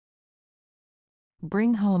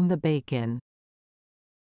bring home the bacon.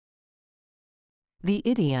 The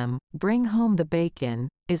idiom, bring home the bacon,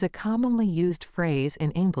 is a commonly used phrase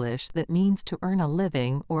in English that means to earn a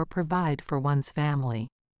living or provide for one's family.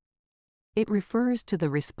 It refers to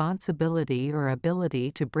the responsibility or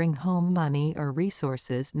ability to bring home money or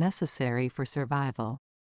resources necessary for survival.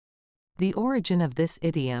 The origin of this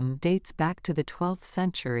idiom dates back to the 12th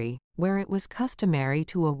century, where it was customary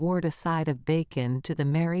to award a side of bacon to the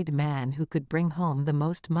married man who could bring home the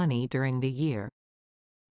most money during the year.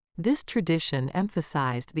 This tradition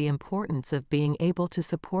emphasized the importance of being able to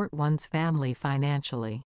support one's family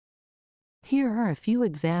financially. Here are a few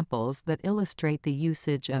examples that illustrate the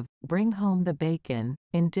usage of bring home the bacon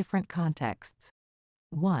in different contexts.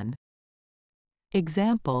 1.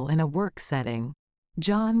 Example in a work setting.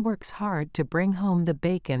 John works hard to bring home the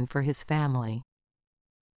bacon for his family.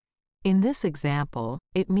 In this example,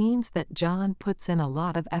 it means that John puts in a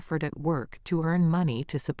lot of effort at work to earn money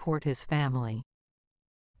to support his family.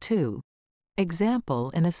 2. Example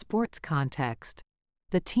in a sports context.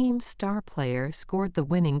 The team's star player scored the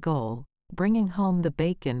winning goal, bringing home the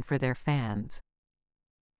bacon for their fans.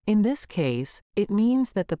 In this case, it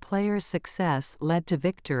means that the player's success led to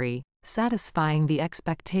victory, satisfying the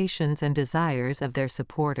expectations and desires of their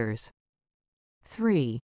supporters.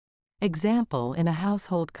 3. Example in a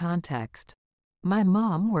household context. My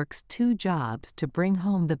mom works 2 jobs to bring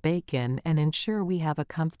home the bacon and ensure we have a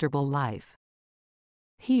comfortable life.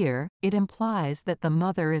 Here, it implies that the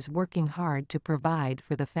mother is working hard to provide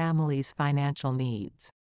for the family's financial needs.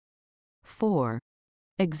 4.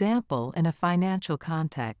 Example in a financial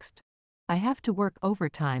context. I have to work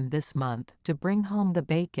overtime this month to bring home the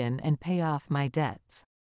bacon and pay off my debts.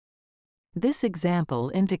 This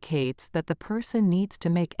example indicates that the person needs to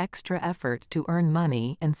make extra effort to earn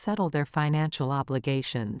money and settle their financial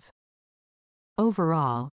obligations.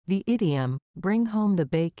 Overall, the idiom, bring home the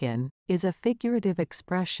bacon, is a figurative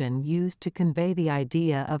expression used to convey the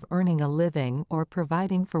idea of earning a living or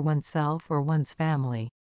providing for oneself or one's family.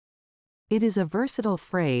 It is a versatile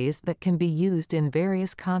phrase that can be used in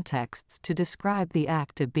various contexts to describe the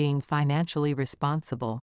act of being financially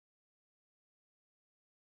responsible.